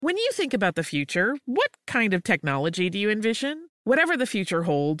When you think about the future, what kind of technology do you envision? Whatever the future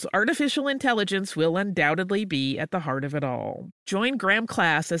holds, artificial intelligence will undoubtedly be at the heart of it all. Join Graham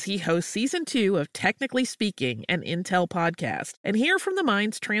Class as he hosts Season 2 of Technically Speaking, an Intel podcast, and hear from the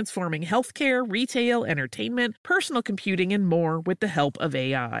minds transforming healthcare, retail, entertainment, personal computing, and more with the help of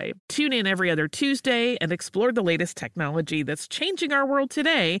AI. Tune in every other Tuesday and explore the latest technology that's changing our world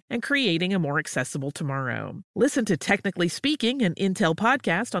today and creating a more accessible tomorrow. Listen to Technically Speaking, an Intel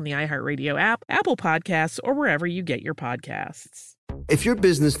podcast on the iHeartRadio app, Apple Podcasts, or wherever you get your podcasts. If your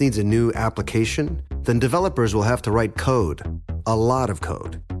business needs a new application, then developers will have to write code, a lot of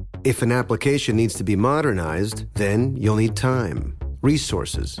code. If an application needs to be modernized, then you'll need time,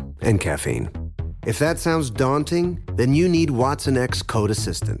 resources, and caffeine. If that sounds daunting, then you need Watson X Code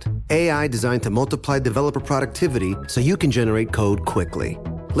Assistant, AI designed to multiply developer productivity so you can generate code quickly.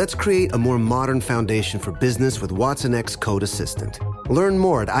 Let's create a more modern foundation for business with Watson X Code Assistant. Learn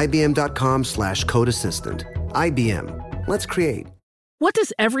more at ibm.com/code assistant. IBM. Let's create. What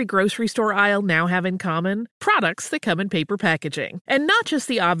does every grocery store aisle now have in common? Products that come in paper packaging. And not just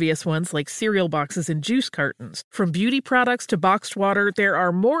the obvious ones like cereal boxes and juice cartons. From beauty products to boxed water, there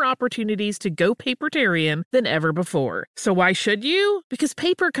are more opportunities to go papertarian than ever before. So why should you? Because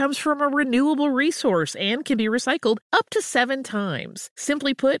paper comes from a renewable resource and can be recycled up to 7 times.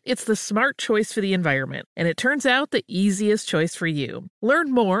 Simply put, it's the smart choice for the environment. And it turns out the easiest choice for you. Learn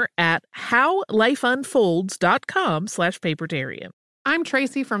more at howlifeunfolds.com/papertarian. I'm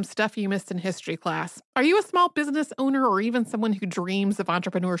Tracy from Stuff You Missed in History class. Are you a small business owner or even someone who dreams of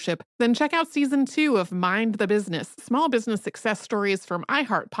entrepreneurship? Then check out Season 2 of Mind the Business, Small Business Success Stories from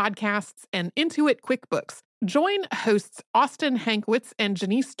iHeart Podcasts and Intuit QuickBooks. Join hosts Austin Hankwitz and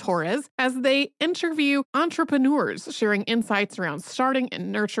Janice Torres as they interview entrepreneurs sharing insights around starting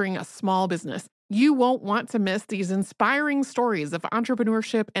and nurturing a small business. You won't want to miss these inspiring stories of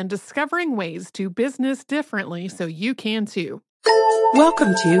entrepreneurship and discovering ways to business differently so you can too.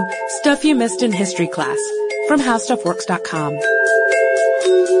 Welcome to Stuff You Missed in History class from HowStuffWorks.com.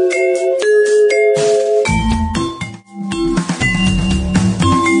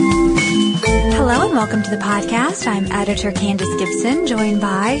 Hello and welcome to the podcast. I'm editor Candace Gibson, joined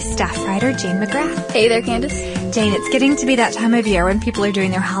by staff writer Jane McGrath. Hey there, Candace. Jane, it's getting to be that time of year when people are doing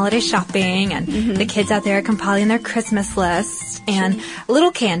their holiday shopping and the kids out there are compiling their Christmas lists. And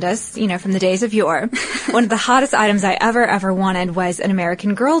little Candace, from the days of yore, one of the hottest items I ever wanted was an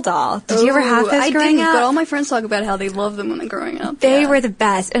American Girl doll. Did you ever have those growing up? But all my friends talk about how they love them when they're growing up. They were the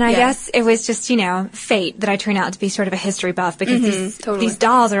best. And I guess it was just, fate that I turned out to be sort of a history buff because these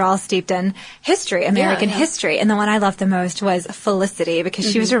dolls are all steeped in history, American history. And the one I loved the most was Felicity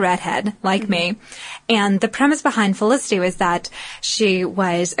because she was a redhead like me. And the premise behind Felicity was that she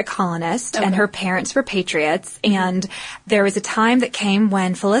was a colonist and her parents were patriots. And there was a time that came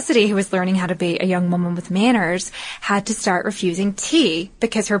when Felicity, who was learning how to be a young woman with manners, had to start refusing tea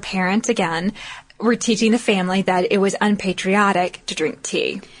because her parents, again, were teaching the family that it was unpatriotic to drink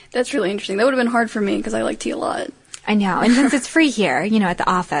tea. That's really interesting. That would have been hard for me because I like tea a lot. I know. And since it's free here, at the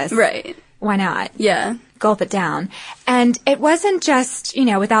office. Right. Why not? Yeah. Gulp it down. And it wasn't just,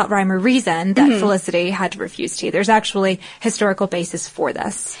 without rhyme or reason that Felicity had to refuse tea. There's actually historical basis for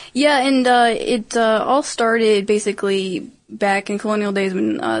this. Yeah, and it all started basically back in colonial days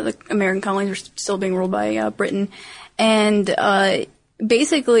when the American colonies were still being ruled by Britain. And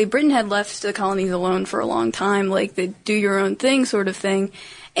basically Britain had left the colonies alone for a long time, like the do your own thing sort of thing.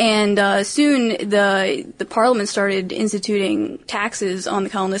 And soon the Parliament started instituting taxes on the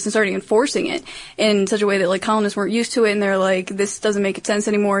colonists and started enforcing it in such a way that colonists weren't used to it, and they're like, this doesn't make sense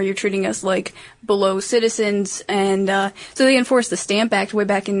anymore. You're treating us like below citizens, and so they enforced the Stamp Act way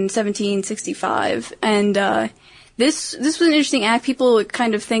back in 1765, and this was an interesting act. People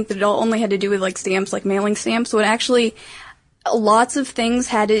kind of think that it all only had to do with stamps, like mailing stamps, but actually lots of things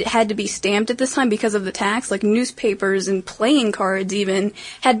had to be stamped at this time because of the tax, like newspapers and playing cards even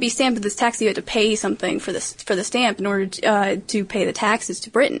had to be stamped with this tax. You had to pay something for the stamp in order to pay the taxes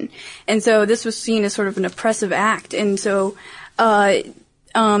to Britain. And so this was seen as sort of an oppressive act. And so the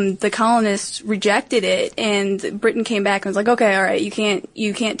colonists rejected it, and Britain came back and was like, okay, all right, you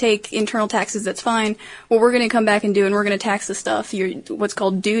can't take internal taxes, that's fine. What we're going to come back and do, and we're going to tax the stuff, what's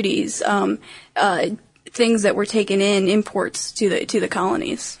called duties, things that were taken in, imports to the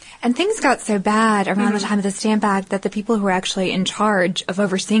colonies. And things got so bad around the time of the Stamp Act that the people who were actually in charge of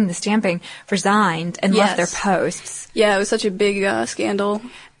overseeing the stamping resigned and left their posts. Yeah, it was such a big scandal.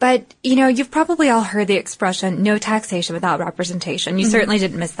 But, you've probably all heard the expression, no taxation without representation. You certainly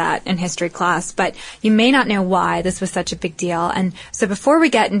didn't miss that in history class, but you may not know why this was such a big deal. And so before we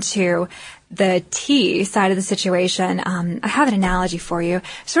get into the tea side of the situation, I have an analogy for you.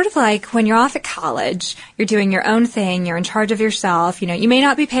 Sort of like when you're off at college, you're doing your own thing, you're in charge of yourself, you may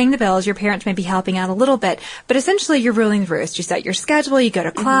not be paying the bills, your parents may be helping out a little bit, but essentially you're ruling the roost. You set your schedule, you go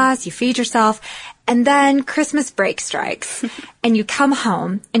to class, you feed yourself, and then Christmas break strikes, and you come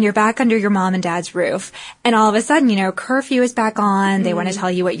home, and you're back under your mom and dad's roof, and all of a sudden, curfew is back on, they want to tell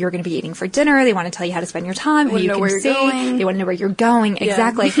you what you're going to be eating for dinner, they want to tell you how to spend your time, who you can see, they want to know where you're going,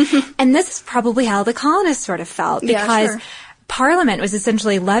 exactly. And this is probably how the colonists sort of felt, because Parliament was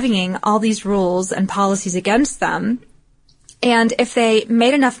essentially levying all these rules and policies against them. And if they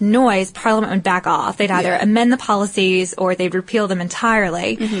made enough noise, Parliament would back off. They'd either amend the policies or they'd repeal them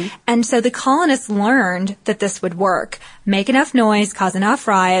entirely. And so the colonists learned that this would work. Make enough noise, cause enough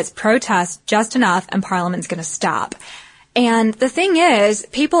riots, protest just enough, and Parliament's going to stop. And the thing is,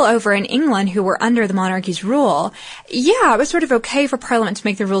 people over in England who were under the monarchy's rule, it was sort of okay for Parliament to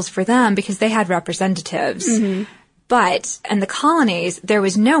make the rules for them because they had representatives. But in the colonies, there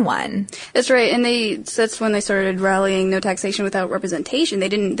was no one. That's right, and that's when they started rallying no taxation without representation. They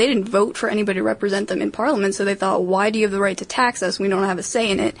didn't vote for anybody to represent them in Parliament, so they thought, why do you have the right to tax us? We don't have a say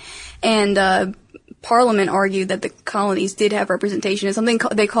in it. And Parliament argued that the colonies did have representation. It's something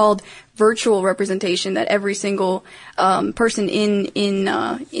they called virtual representation, that every single person in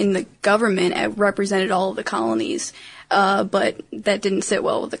the government represented all of the colonies. But that didn't sit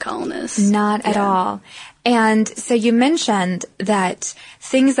well with the colonists. Not at all. And so you mentioned that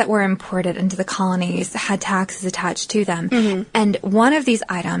things that were imported into the colonies had taxes attached to them. And one of these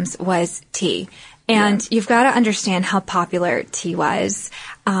items was tea. And you've got to understand how popular tea was.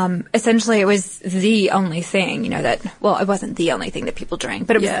 Essentially, it was the only thing, it wasn't the only thing that people drank,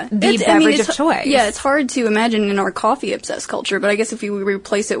 but it was the beverage of choice. Yeah, it's hard to imagine in our coffee-obsessed culture, but I guess if we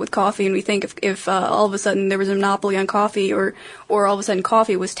replace it with coffee and we think if all of a sudden there was a monopoly on coffee or all of a sudden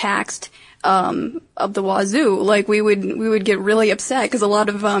coffee was taxed, of the wazoo, like we would get really upset because a lot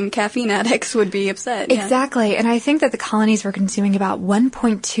of caffeine addicts would be upset. Exactly, and I think that the colonies were consuming about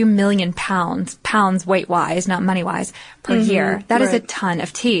 1.2 million pounds weight-wise, not money-wise, per year. That is a ton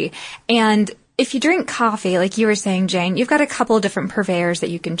of tea. And if you drink coffee, like you were saying, Jane, you've got a couple of different purveyors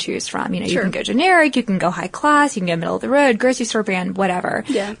that you can choose from. You can go generic, you can go high class, you can go middle of the road, grocery store brand, whatever.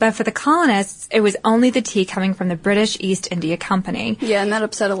 But for the colonists, it was only the tea coming from the British East India Company. Yeah, and that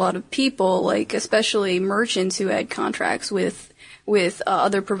upset a lot of people, like especially merchants who had contracts with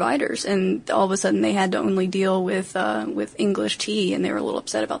other providers, and all of a sudden they had to only deal with English tea, and they were a little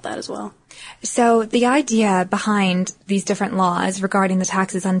upset about that as well. So the idea behind these different laws regarding the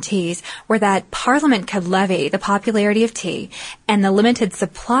taxes on teas were that Parliament could levy the popularity of tea and the limited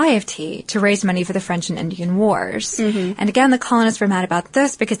supply of tea to raise money for the French and Indian Wars. And again, the colonists were mad about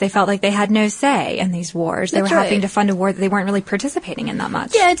this because they felt like they had no say in these wars. They were having to fund a war that they weren't really participating in that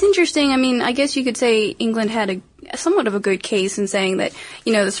much. Yeah, it's interesting. I mean, I guess you could say England had somewhat of a good case in saying that,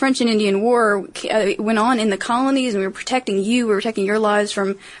 this French and Indian War went on in the colonies, and we were protecting you, we were protecting your lives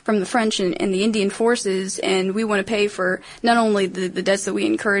from the French and the Indian forces, and we want to pay for not only the debts that we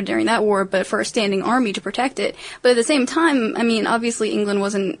incurred during that war, but for a standing army to protect it. But at the same time, I mean, obviously England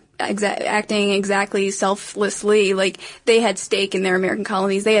wasn't acting exactly selflessly. Like, they had stake in their American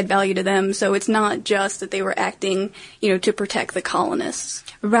colonies, they had value to them, so it's not just that they were acting, to protect the colonists.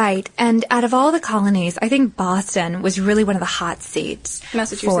 Right. And out of all the colonies, I think Boston was really one of the hot seats.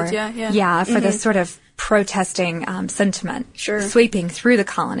 Massachusetts, for this sort of protesting sentiment sweeping through the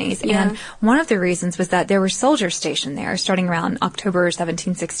colonies. And one of the reasons was that there were soldiers stationed there starting around October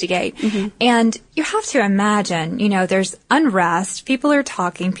 1768. And you have to imagine, there's unrest, people are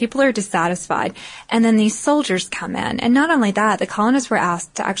talking, people are dissatisfied, and then these soldiers come in. And not only that, the colonists were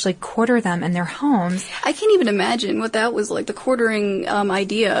asked to actually quarter them in their homes. I can't even imagine what that was like, the quartering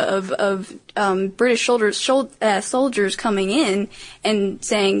idea of British soldiers coming in and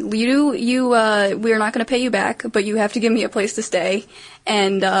saying, we are not going to pay you back, but you have to give me a place to stay,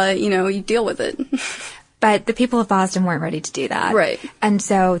 and you deal with it. But the people of Boston weren't ready to do that. Right. And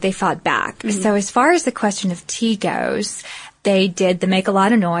so they fought back. So as far as the question of tea goes, they did the make a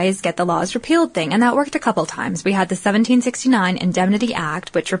lot of noise, get the laws repealed thing, and that worked a couple times. We had the 1769 Indemnity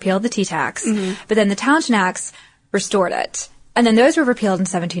Act, which repealed the tea tax, but then the Townshend Acts restored it. And then those were repealed in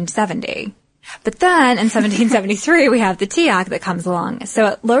 1770. But then in 1773, we have the Tea Act that comes along. So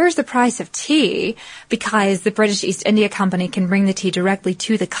it lowers the price of tea because the British East India Company can bring the tea directly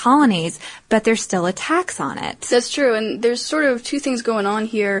to the colonies, but there's still a tax on it. That's true. And there's sort of two things going on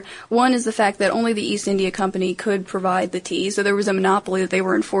here. One is the fact that only the East India Company could provide the tea. So there was a monopoly that they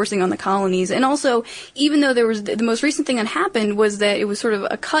were enforcing on the colonies. And also, even though there was the most recent thing that happened was that it was sort of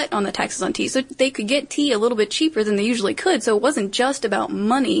a cut on the taxes on tea. So they could get tea a little bit cheaper than they usually could. So it wasn't just about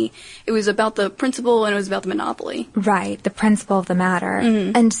money. It was about the principle and it was about the monopoly. Right, the principle of the matter.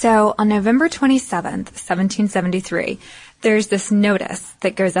 Mm-hmm. And so on November 27th, 1773, there's this notice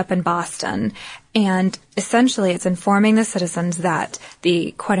that goes up in Boston, and essentially it's informing the citizens that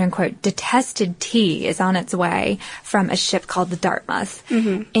the quote-unquote detested tea is on its way from a ship called the Dartmouth.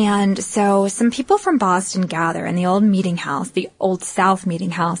 Mm-hmm. And so some people from Boston gather in the old meeting house, the Old South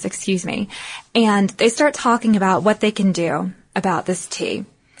meeting house, and they start talking about what they can do about this tea.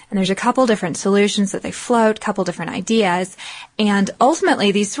 And there's a couple different solutions that they float, couple different ideas. And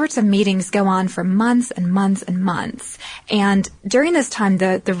ultimately, these sorts of meetings go on for months and months and months. And during this time,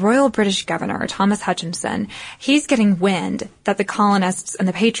 the Royal British Governor, Thomas Hutchinson, he's getting wind that the colonists and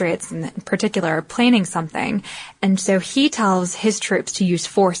the Patriots in particular are planning something. And so he tells his troops to use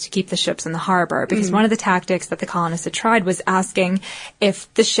force to keep the ships in the harbor, because one of the tactics that the colonists had tried was asking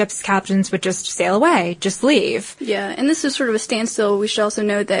if the ship's captains would just sail away, just leave. Yeah, and this is sort of a standstill. We should also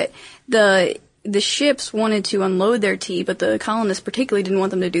note that the ships wanted to unload their tea, but the colonists particularly didn't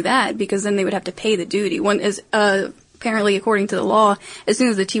want them to do that because then they would have to pay the duty. Apparently, according to the law, as soon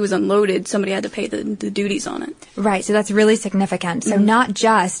as the tea was unloaded, somebody had to pay the duties on it. Right, so that's really significant. So not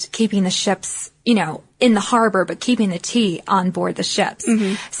just keeping the ships, in the harbor, but keeping the tea on board the ships.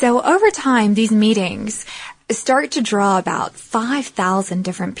 Mm-hmm. So over time, these meetings start to draw about 5,000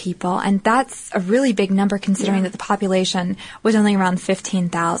 different people, and that's a really big number considering that the population was only around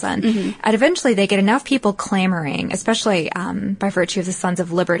 15,000. Mm-hmm. And eventually they get enough people clamoring, especially by virtue of the Sons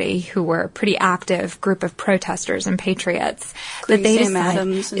of Liberty, who were a pretty active group of protesters and patriots, that they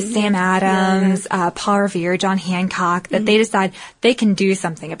Sam Adams, Paul Revere, John Hancock, that they decide they can do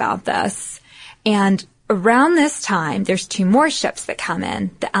something about this. And around this time, there's two more ships that come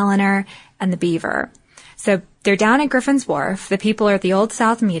in, the Eleanor and the Beaver. So they're down at Griffin's Wharf. The people are at the Old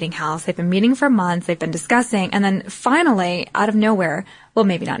South meeting house. They've been meeting for months. They've been discussing. And then finally, out of nowhere, well,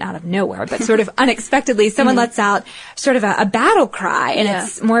 maybe not out of nowhere, but sort of unexpectedly, someone lets out sort of a battle cry. And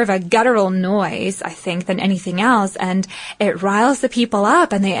it's more of a guttural noise, I think, than anything else. And it riles the people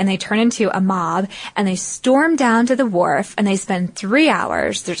up, and they turn into a mob, and they storm down to the wharf, and they spend 3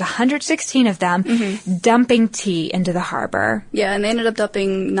 hours, there's 116 of them, dumping tea into the harbor. Yeah, and they ended up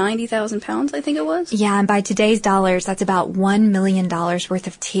dumping 90,000 pounds, I think it was. Yeah, and by today's dollars, that's about $1 million worth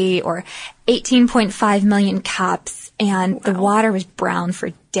of tea, or 18.5 million cups. And the water was brown for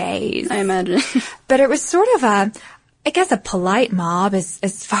days. I imagine. But it was sort of a polite mob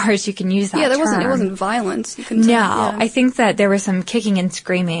as far as you can use that term. Yeah, it wasn't violence. I think that there was some kicking and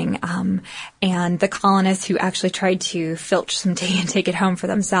screaming, and the colonists who actually tried to filch some tea and take it home for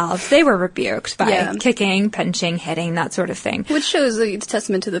themselves, they were rebuked by kicking, pinching, hitting, that sort of thing. Which shows it's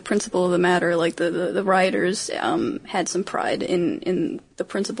testament to the principle of the matter. Like the rioters had some pride in the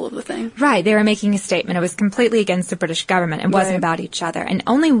principle of the thing. Right. They were making a statement. It was completely against the British government. It wasn't about each other. And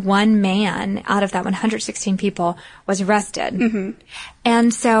only one man out of that 116 people was arrested. Mm-hmm.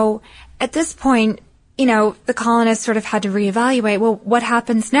 And so at this point, the colonists sort of had to reevaluate, well, what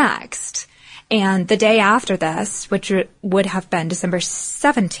happens next? And the day after this, which would have been December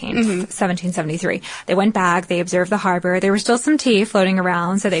 17th, 1773, they went back, they observed the harbor. There was still some tea floating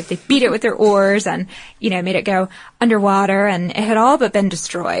around, so they beat it with their oars and, made it go underwater, and it had all but been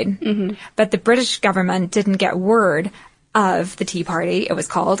destroyed. Mm-hmm. But the British government didn't get word of the Tea Party, it was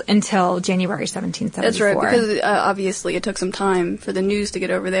called, until January 1774. That's right, because obviously it took some time for the news to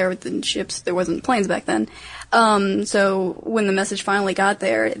get over there with the ships. There wasn't planes back then. So when the message finally got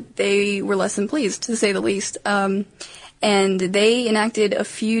there, they were less than pleased, to say the least. And they enacted a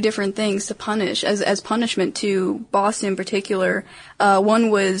few different things to punish, as punishment to Boston in particular.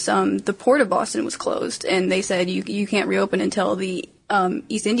 One was the port of Boston was closed, and they said you can't reopen until the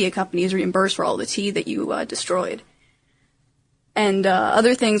East India Company is reimbursed for all the tea that you destroyed. And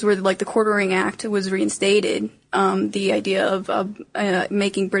other things were like the Quartering Act was reinstated. The idea of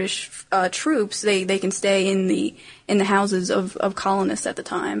making British troops they can stay in the houses of colonists at the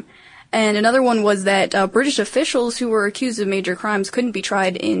time. And another one was that British officials who were accused of major crimes couldn't be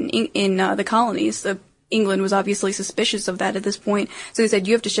tried in the colonies. England was obviously suspicious of that at this point, so they said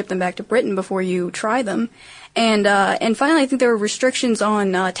you have to ship them back to Britain before you try them. And finally, I think there were restrictions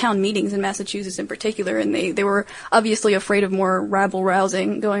on town meetings in Massachusetts in particular, and they were obviously afraid of more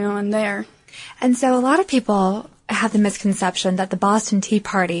rabble-rousing going on there. And so a lot of people have the misconception that the Boston Tea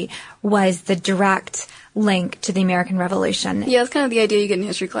Party was the direct link to the American Revolution. Yeah, that's kind of the idea you get in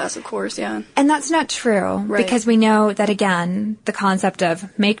history class, of course, yeah. And that's not true, right. Because we know that, again, the concept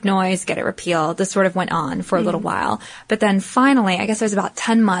of make noise, get it repealed, this sort of went on for a little while. But then finally, I guess it was about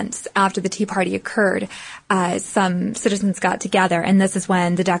 10 months after the Tea Party occurred, some citizens got together, and this is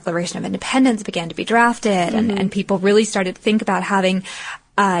when the Declaration of Independence began to be drafted, and people really started to think about having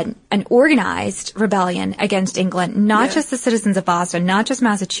an organized rebellion against England, not just the citizens of Boston, not just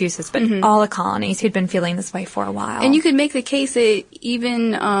Massachusetts, but all the colonies who'd been feeling this way for a while. And you could make the case that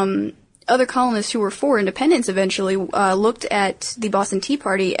even other colonists who were for independence eventually looked at the Boston Tea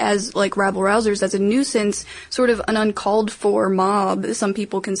Party as like rabble-rousers, as a nuisance, sort of an uncalled-for mob, some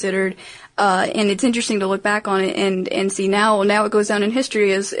people considered. And it's interesting to look back on it and see now it goes down in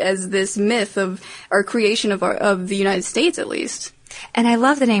history as this myth of our creation of the United States, at least. And I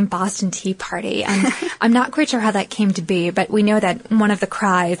love the name Boston Tea Party. And I'm not quite sure how that came to be, but we know that one of the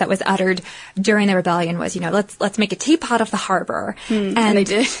cries that was uttered during the rebellion was, let's make a teapot of the harbor. And they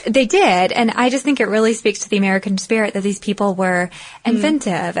did. They did. And I just think it really speaks to the American spirit that these people were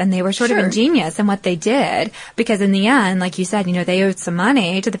inventive and they were sort of ingenious in what they did. Because in the end, like you said, they owed some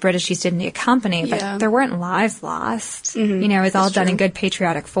money to the British East India Company, but there weren't lives lost. It was all done in good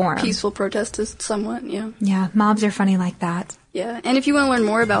patriotic form. Peaceful protest is somewhat, yeah. Yeah, mobs are funny like that. Yeah, and if you want to learn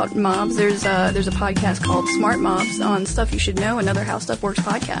more about mobs, there's a podcast called Smart Mobs on Stuff You Should Know, another How Stuff Works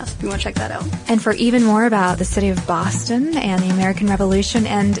podcast, if you want to check that out. And for even more about the city of Boston and the American Revolution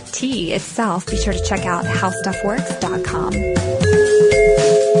and tea itself, be sure to check out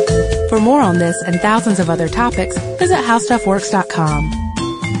HowStuffWorks.com. For more on this and thousands of other topics, visit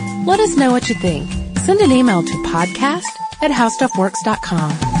HowStuffWorks.com. Let us know what you think. Send an email to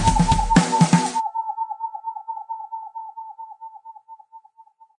podcast@HowStuffWorks.com.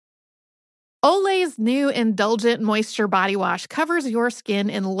 Olay's new Indulgent Moisture Body Wash covers your skin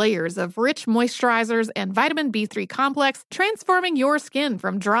in layers of rich moisturizers and vitamin B3 complex, transforming your skin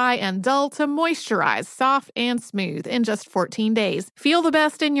from dry and dull to moisturized, soft, and smooth in just 14 days. Feel the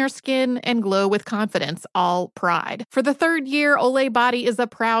best in your skin and glow with confidence, all pride. For the third year, Olay Body is a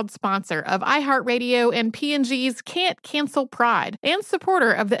proud sponsor of iHeartRadio and P&G's Can't Cancel Pride and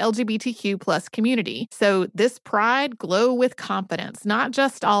supporter of the LGBTQ+ community. So this pride, glow with confidence, not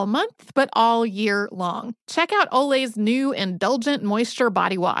just all month, but all year long. Check out Olay's new Indulgent Moisture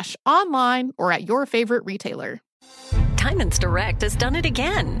Body Wash online or at your favorite retailer. Diamonds Direct has done it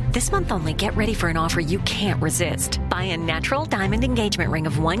again. This month only, get ready for an offer you can't resist. Buy a natural diamond engagement ring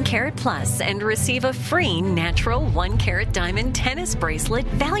of 1 carat plus and receive a free natural 1 carat diamond tennis bracelet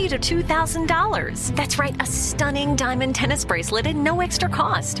valued at $2,000. That's right, a stunning diamond tennis bracelet at no extra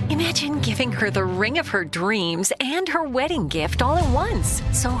cost. Imagine giving her the ring of her dreams and her wedding gift all at once.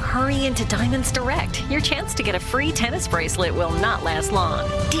 So hurry into Diamonds Direct. Your chance to get a free tennis bracelet will not last long.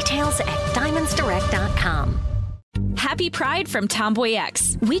 Details at diamondsdirect.com. Happy Pride from Tomboy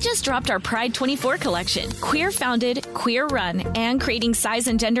X. We just dropped our Pride 24 collection. Queer founded, queer run, and creating size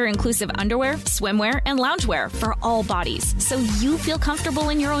and gender inclusive underwear, swimwear, and loungewear for all bodies, so you feel comfortable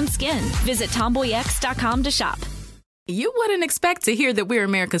in your own skin. Visit tomboyx.com to shop. You wouldn't expect to hear that we're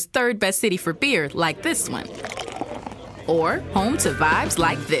America's third best city for beer like this one. Or home to vibes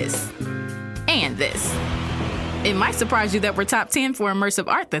like this. And this. It might surprise you that we're top 10 for immersive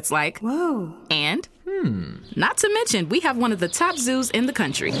art that's like, whoa. And not to mention, we have one of the top zoos in the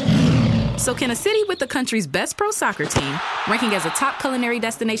country. So can a city with the country's best pro soccer team, ranking as a top culinary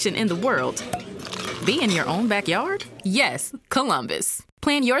destination in the world, be in your own backyard? Yes, Columbus.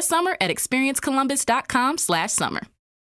 Plan your summer at experiencecolumbus.com/summer.